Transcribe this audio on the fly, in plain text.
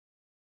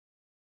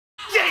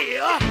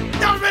Yeah,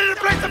 y'all ready to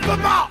play some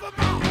football? Let's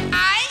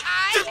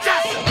go.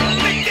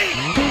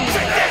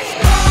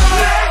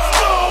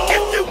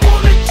 If you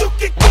want it, you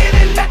can get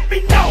it. Let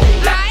me know.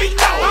 Let me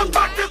know. I'm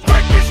about to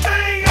break this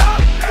thing up.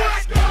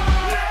 Let's go.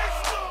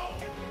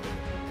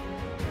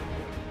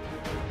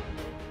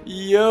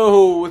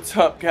 Yo, what's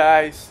up,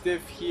 guys?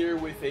 Stiff here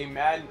with a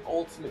Madden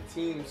Ultimate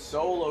Team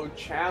solo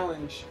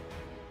challenge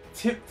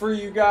tip for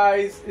you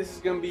guys. This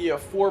is going to be a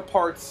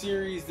 4-part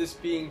series, this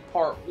being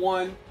part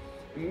 1.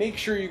 Make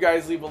sure you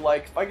guys leave a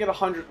like. If I get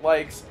 100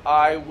 likes,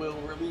 I will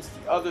release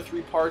the other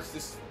 3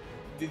 parts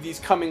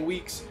these coming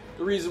weeks.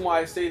 The reason why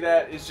I say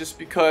that is just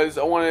because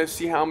I want to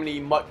see how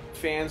many MUT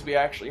fans we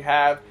actually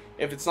have.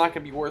 If it's not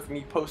going to be worth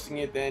me posting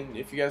it, then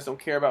if you guys don't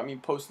care about me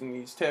posting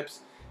these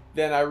tips,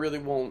 then I really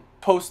won't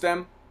post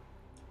them.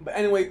 But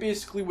anyway,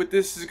 basically what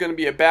this is going to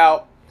be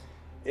about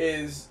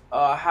is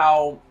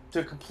how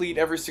to complete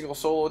every single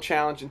solo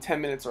challenge in 10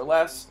 minutes or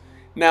less.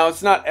 Now,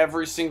 it's not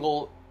every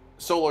single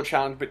solo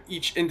challenge, but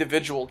each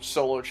individual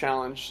solo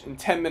challenge in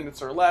 10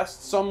 minutes or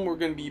less. Some were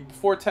going to be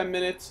before 10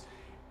 minutes,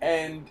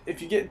 and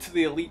if you get into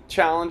the elite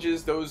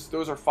challenges, those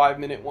are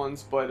 5-minute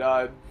ones,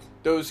 but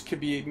those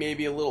could be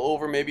maybe a little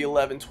over, maybe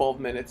 11,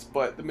 12 minutes.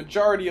 But the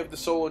majority of the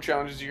solo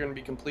challenges you're going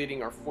to be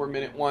completing are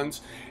 4-minute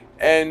ones.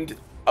 And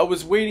I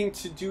was waiting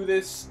to do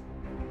this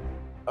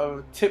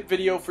a tip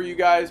video for you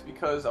guys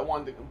because I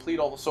wanted to complete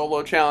all the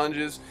solo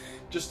challenges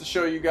just to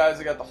show you guys.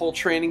 I got the whole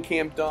training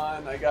camp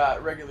done, I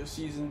got regular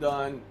season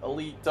done,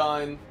 elite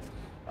done,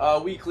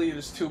 weekly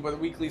there's 2, but the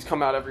weeklies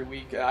come out every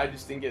week. I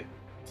just didn't get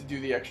to do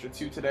the extra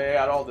 2 today. I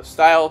got all the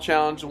style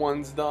challenge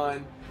ones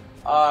done,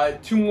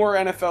 2 more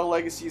NFL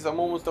legacies. I'm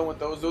almost done with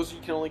those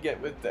you can only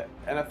get with the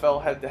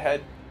NFL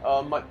head-to-head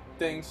MUT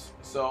things,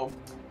 so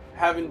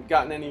haven't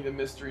gotten any of the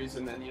mysteries,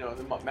 and then, you know,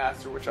 the MUT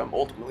Master, which I'm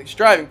ultimately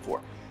striving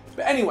for.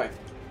 But anyway,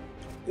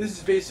 this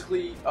is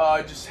basically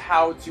just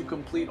how to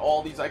complete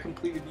all these. I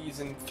completed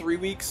these in 3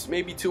 weeks,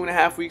 maybe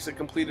 2.5 weeks. I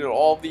completed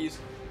all of these.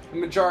 The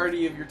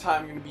majority of your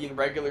time going to be in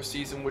regular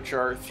season, which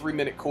are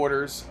 3-minute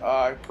quarters.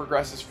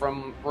 Progresses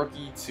from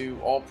rookie to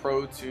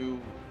all-pro to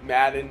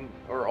Madden,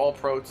 or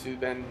all-pro to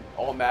then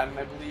all-Madden,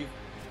 I believe.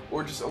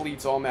 Or just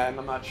elites all-Madden,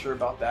 I'm not sure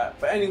about that.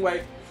 But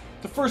anyway,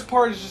 the first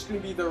part is just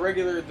going to be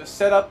the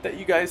setup that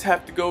you guys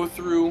have to go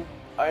through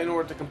in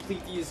order to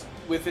complete these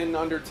within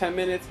under 10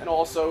 minutes, and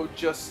also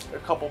just a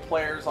couple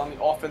players on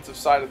the offensive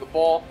side of the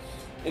ball.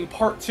 In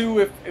part 2,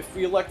 if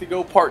we elect to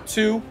go part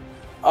 2,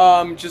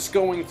 just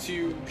going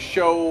to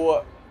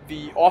show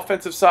the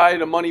offensive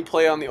side, a money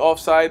play on the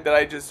offside that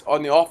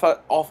on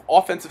the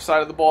offensive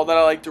side of the ball that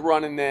I like to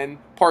run, and then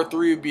part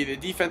 3 would be the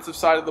defensive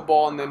side of the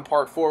ball, and then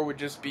part 4 would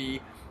just be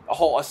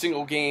a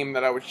single game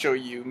that I would show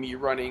you me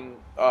running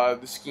the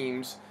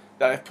schemes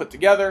that I've put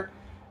together.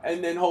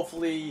 And then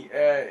hopefully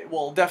it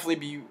will definitely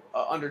be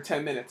under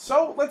 10 minutes.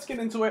 So let's get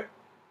into it.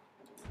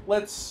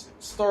 Let's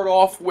start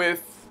off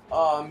with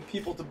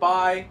people to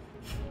buy.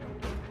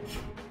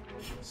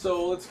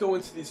 So let's go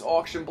into this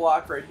auction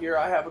block right here.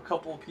 I have a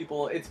couple of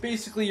people.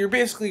 You're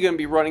basically going to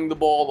be running the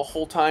ball the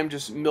whole time,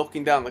 just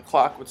milking down the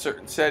clock with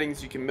certain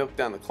settings. You can milk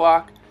down the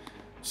clock.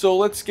 So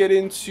let's get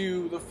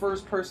into the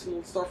first person.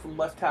 Let's start from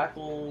left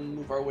tackle and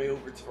move our way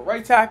over to the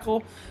right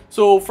tackle.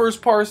 So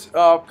first person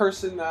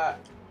that,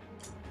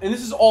 and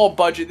this is all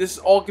budget. This is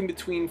all in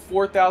between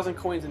 4,000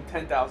 coins and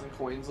 10,000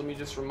 coins. Let me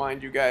just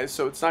remind you guys.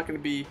 So it's not going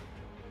to be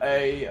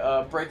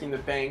a breaking the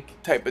bank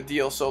type of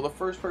deal. So the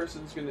first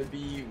person is going to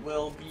be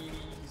Will Beatty.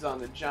 He's on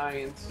the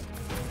Giants.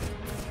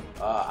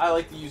 I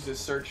like to use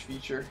this search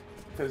feature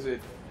because it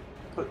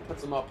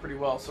puts them up pretty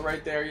well. So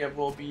right there you have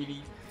Will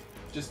Beatty.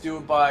 Just do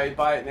it buy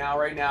it now.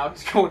 Right now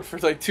he's going for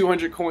like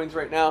 200 coins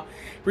right now.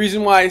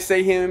 Reason why I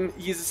say him,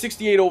 he's a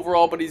 68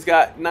 overall, but he's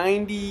got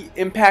 90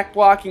 impact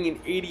blocking and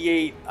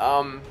 88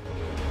 run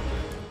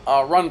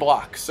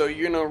block. So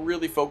you're gonna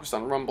really focus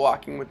on run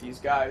blocking with these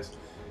guys.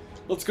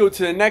 Let's go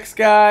to the next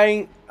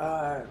guy.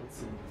 Let's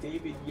see,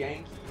 David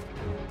Yankee.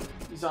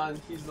 He's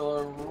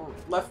the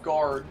left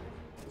guard.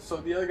 So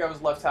the other guy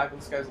was left tackle.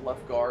 This guy's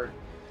left guard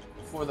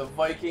for the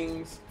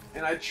Vikings.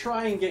 And I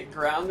try and get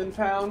ground and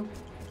pound,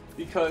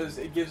 because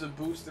it gives a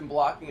boost in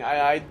blocking.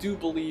 I do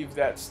believe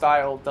that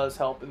style does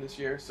help in this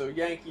year. So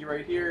Yankee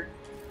right here,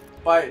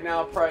 buy it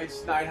now,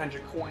 price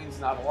 900 coins,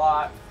 not a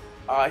lot.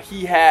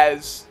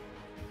 He's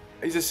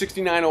a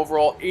 69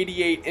 overall,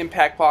 88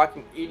 impact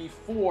blocking,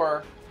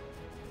 84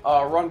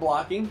 run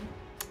blocking.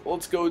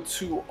 Let's go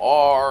to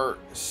our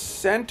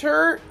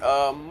center,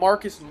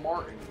 Marcus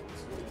Martin.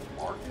 Let's go to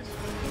Marcus.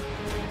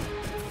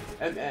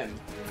 MM.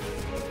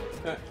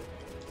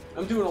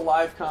 I'm doing a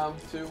live com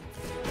too.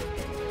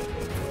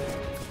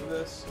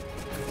 This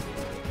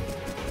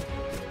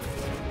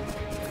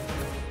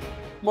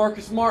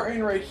Marcus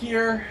Martin right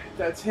here,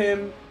 that's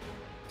him.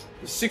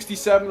 He's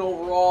 67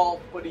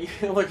 overall, but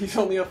he's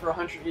only up for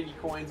 180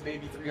 coins,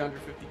 maybe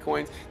 350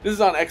 coins. This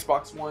is on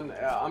Xbox One.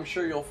 I'm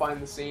sure you'll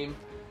find the same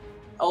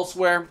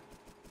elsewhere.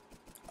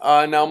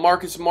 Now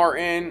Marcus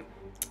Martin,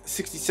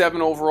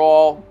 67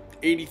 overall,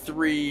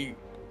 83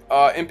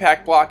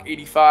 impact block,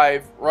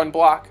 85 run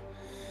block.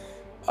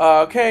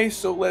 Okay,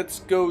 so let's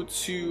go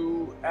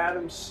to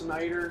Adam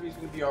Snyder. He's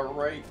going to be our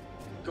right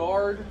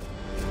guard.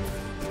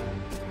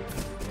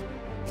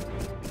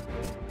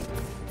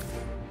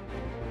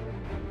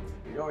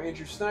 Here we go,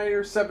 Andrew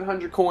Snyder,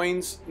 700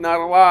 coins. Not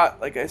a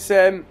lot, like I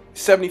said.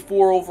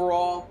 74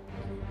 overall.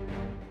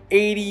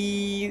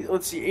 80,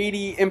 let's see,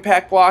 80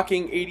 impact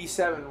blocking,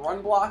 87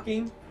 run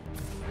blocking.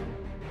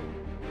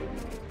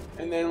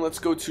 And then let's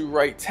go to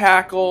right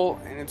tackle,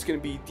 and it's going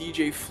to be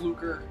DJ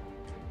Fluker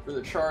for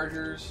the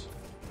Chargers.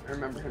 I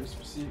remember him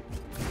specifically.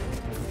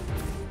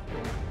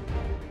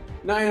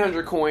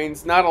 900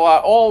 coins, not a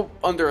lot, all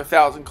under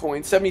 1,000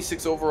 coins.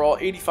 76 overall,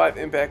 85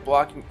 impact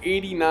blocking,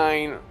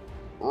 89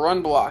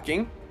 run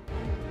blocking.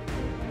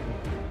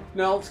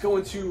 Now let's go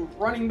into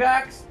running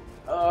backs.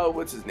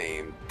 What's his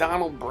name?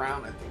 Donald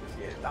Brown, I think.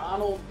 Yeah,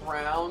 Donald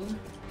Brown.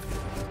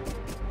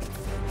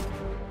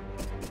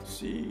 Let's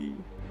see.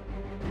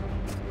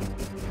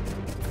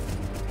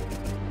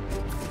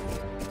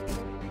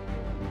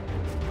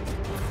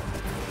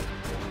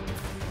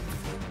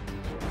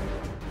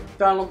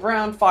 Donald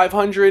Brown,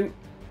 500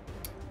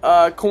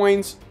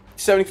 coins,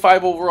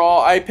 75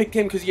 overall. I picked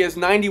him because he has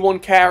 91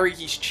 carry.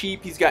 He's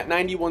cheap. He's got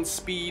 91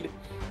 speed.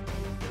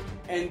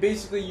 And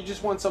basically, you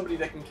just want somebody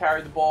that can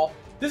carry the ball.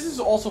 This is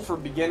also for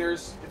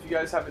beginners, if you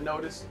guys haven't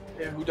noticed,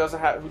 who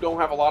don't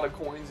have a lot of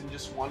coins and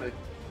just want to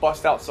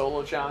bust out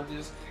solo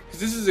challenges.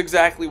 Because this is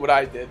exactly what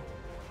I did.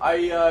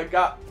 I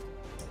got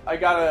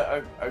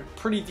a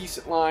pretty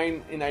decent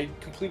line, and I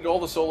completed all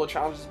the solo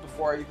challenges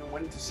before I even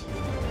went into season.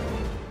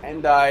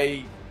 And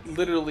I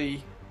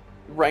literally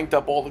ranked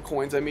up all the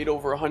coins. I made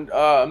over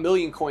a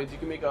million coins. You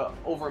can make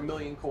over a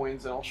million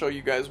coins, and I'll show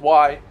you guys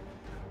why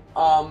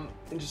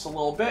in just a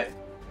little bit.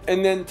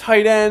 And then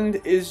tight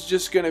end is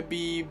just going to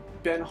be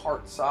Ben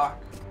Hartsock.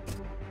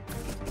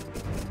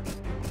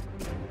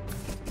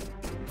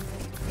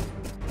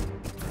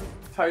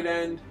 Tight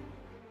end,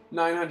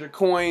 900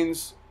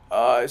 coins,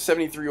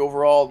 73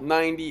 overall,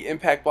 90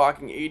 impact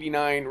blocking,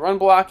 89 run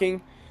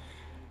blocking.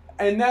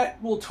 And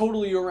that will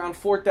total you around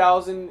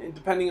 4,000, and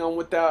depending on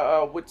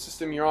what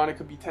system you're on, it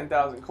could be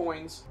 10,000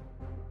 coins.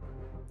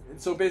 And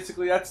so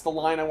basically, that's the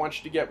line I want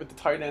you to get with the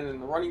tight end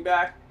and the running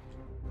back.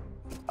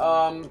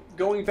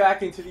 Going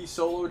back into these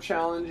solo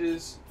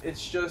challenges,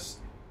 it's just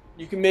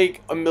you can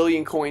make a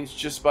million coins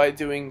just by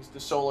doing the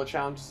solo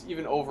challenges,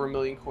 even over a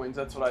million coins.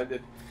 That's what I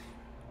did.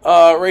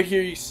 Right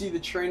here, you see the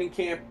training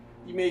camp.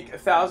 You make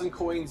 1,000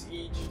 coins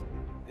each,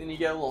 and you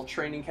get a little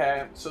training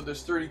camp. So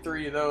there's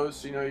 33 of those.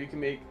 So, you know, you can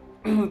make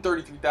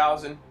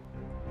 33,000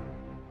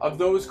 of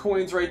those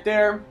coins right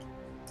there.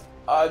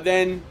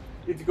 Then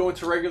if you go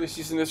into regular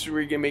season, this is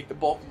where you can make the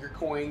bulk of your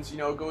coins. You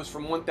know, it goes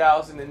from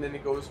 1,000 and then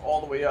it goes all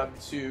the way up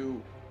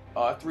to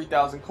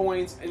 3,000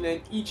 coins. And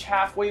then each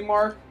halfway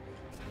mark,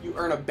 you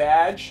earn a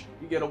badge.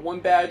 You get a 1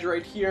 badge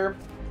right here.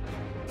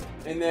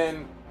 And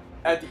then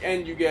at the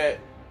end, you get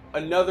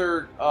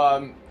another,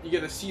 you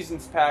get a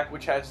seasons pack,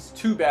 which has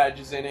 2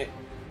 badges in it.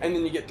 And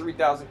then you get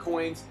 3,000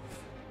 coins.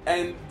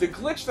 And the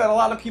glitch that a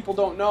lot of people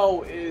don't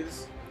know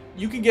is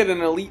you can get an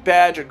elite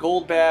badge, a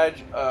gold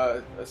badge,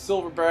 a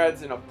silver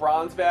badge, and a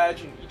bronze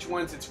badge, and each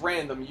one's it's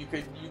random. You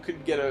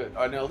could get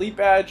an elite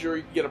badge or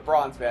you could get a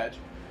bronze badge.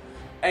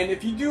 And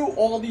if you do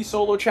all these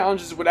solo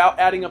challenges without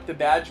adding up the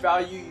badge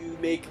value, you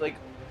make like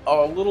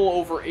a little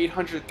over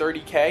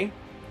 830k.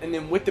 And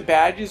then with the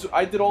badges,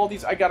 I did all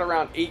these. I got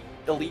around 8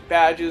 elite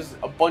badges,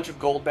 a bunch of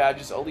gold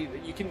badges. Elite,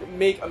 you can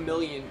make a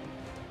million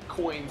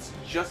coins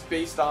just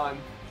based on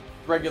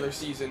regular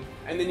season.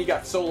 And then you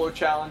got solo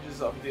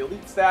challenges of the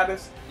elite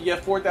status. You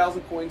get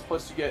 4,000 coins,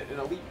 plus you get an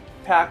elite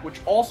pack, which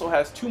also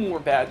has 2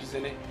 more badges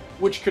in it,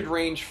 which could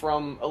range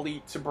from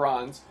elite to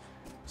bronze.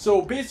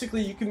 So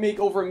basically, you can make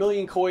over a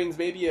million coins,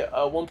 maybe a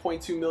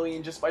 1.2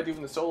 million just by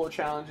doing the solo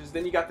challenges.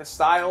 Then you got the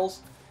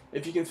styles.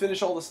 If you can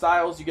finish all the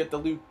styles, you get the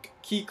Luke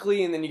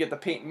Kuechly, and then you get the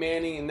Peyton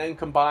Manning, and then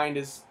combined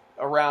is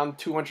around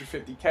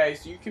 250k.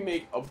 So you can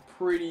make a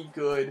pretty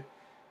good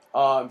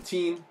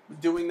team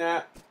doing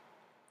that.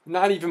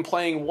 Not even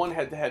playing one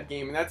head-to-head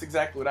game, and that's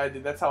exactly what I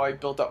did. That's how I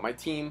built up my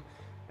team,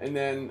 and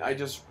then I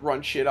just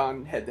run shit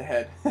on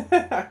head-to-head.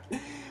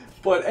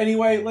 But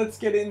anyway, let's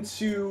get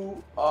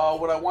into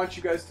what I want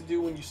you guys to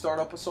do when you start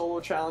up a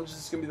solo challenge.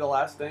 This is going to be the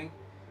last thing.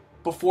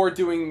 Before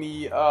doing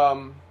the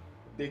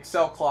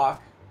Excel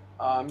clock,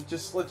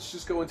 let's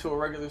just go into a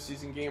regular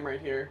season game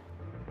right here.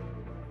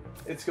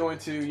 It's going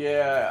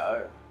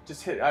to,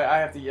 just hit, I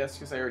have to yes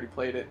because I already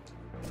played it.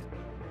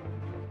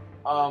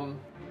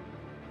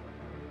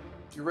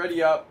 You're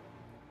ready up,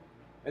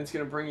 and it's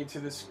going to bring you to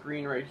this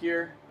screen right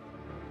here.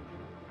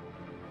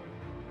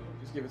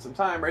 Just give it some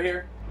time right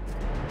here.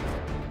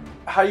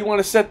 How you want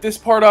to set this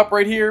part up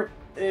right here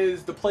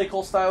is the play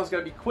call style is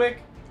going to be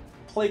quick.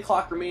 Play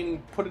clock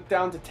remaining, put it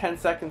down to 10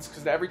 seconds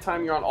because every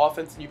time you're on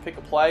offense and you pick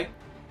a play,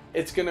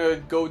 it's going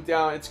to go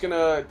down. It's going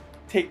to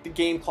take the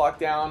game clock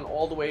down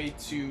all the way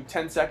to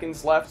 10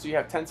 seconds left. So you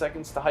have 10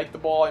 seconds to hike the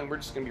ball, and we're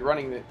just going to be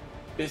running it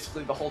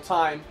basically the whole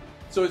time.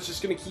 So it's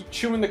just going to keep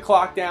chewing the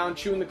clock down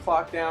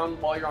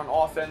while you're on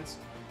offense.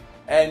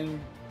 And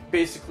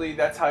basically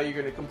that's how you're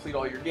going to complete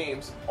all your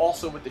games.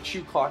 Also with the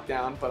chew clock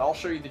down, but I'll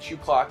show you the chew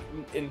clock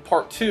in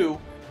part 2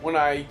 when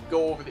I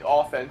go over the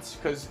offense,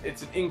 because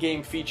it's an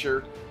in-game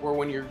feature where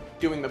when you're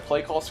doing the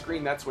play call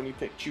screen, that's when you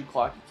pick chew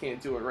clock. You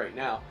can't do it right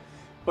now.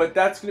 But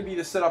that's going to be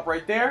the setup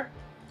right there.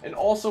 And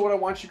also what I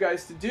want you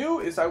guys to do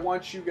is I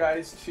want you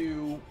guys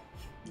to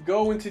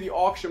go into the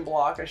auction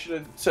block. I should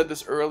have said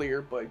this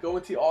earlier, but go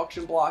into the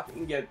auction block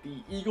and get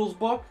the Eagles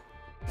book.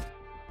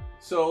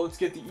 So let's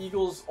get the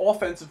Eagles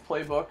offensive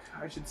playbook,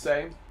 I should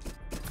say.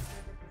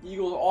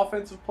 Eagles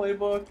offensive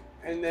playbook,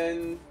 and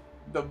then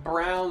the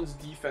Browns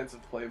defensive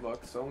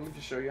playbook. So let me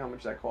just show you how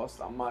much that costs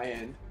on my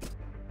end.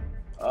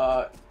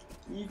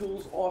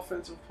 Eagles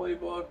offensive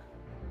playbook.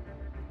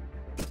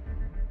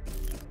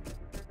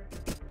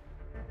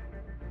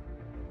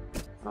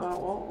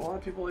 Well, a lot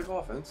of people like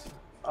offense.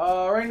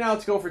 Right now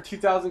it's going for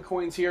 2,000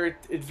 coins here.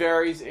 It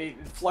varies, it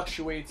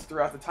fluctuates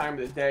throughout the time of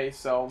the day,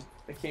 so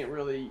I can't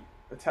really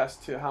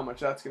attest to how much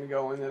that's going to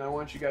go. And then I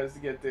want you guys to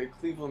get the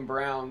Cleveland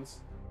Browns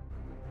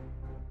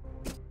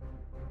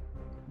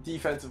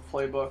defensive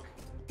playbook.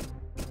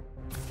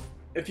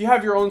 If you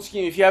have your own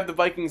scheme, if you have the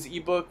Vikings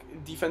ebook,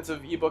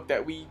 defensive ebook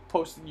that we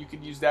posted, you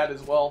could use that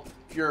as well.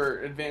 If you're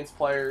an advanced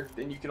player,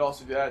 then you could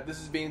also do that.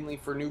 This is mainly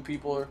for new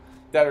people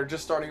that are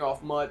just starting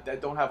off MUT,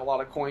 that don't have a lot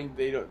of coins.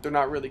 They're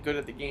not really good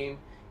at the game,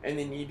 and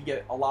they need to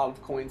get a lot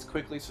of coins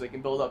quickly so they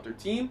can build up their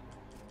team.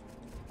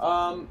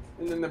 And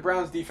then the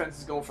Browns defense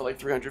is going for like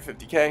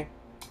 350k.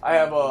 I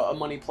have a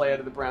money play out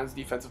of the Browns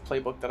defensive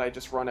playbook that I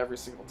just run every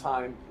single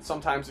time.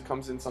 Sometimes it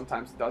comes in,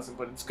 sometimes it doesn't,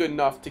 but it's good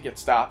enough to get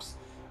stops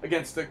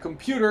against the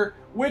computer,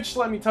 which,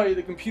 let me tell you,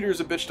 the computer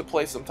is a bitch to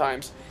play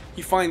sometimes.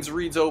 He finds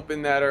reads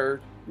open that are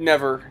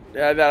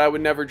that I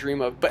would never dream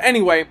of. But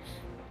anyway,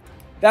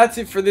 that's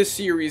it for this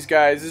series,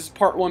 guys. This is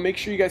part 1. Make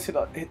sure you guys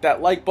hit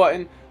that like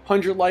button.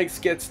 100 likes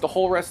gets the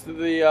whole rest of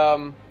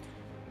the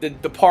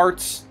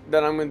parts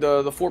that I'm in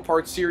the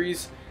 4-part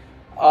series.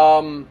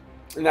 And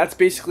that's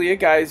basically it,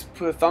 guys.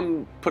 Put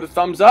a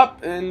thumbs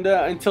up, and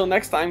until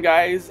next time,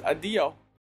 guys, adio.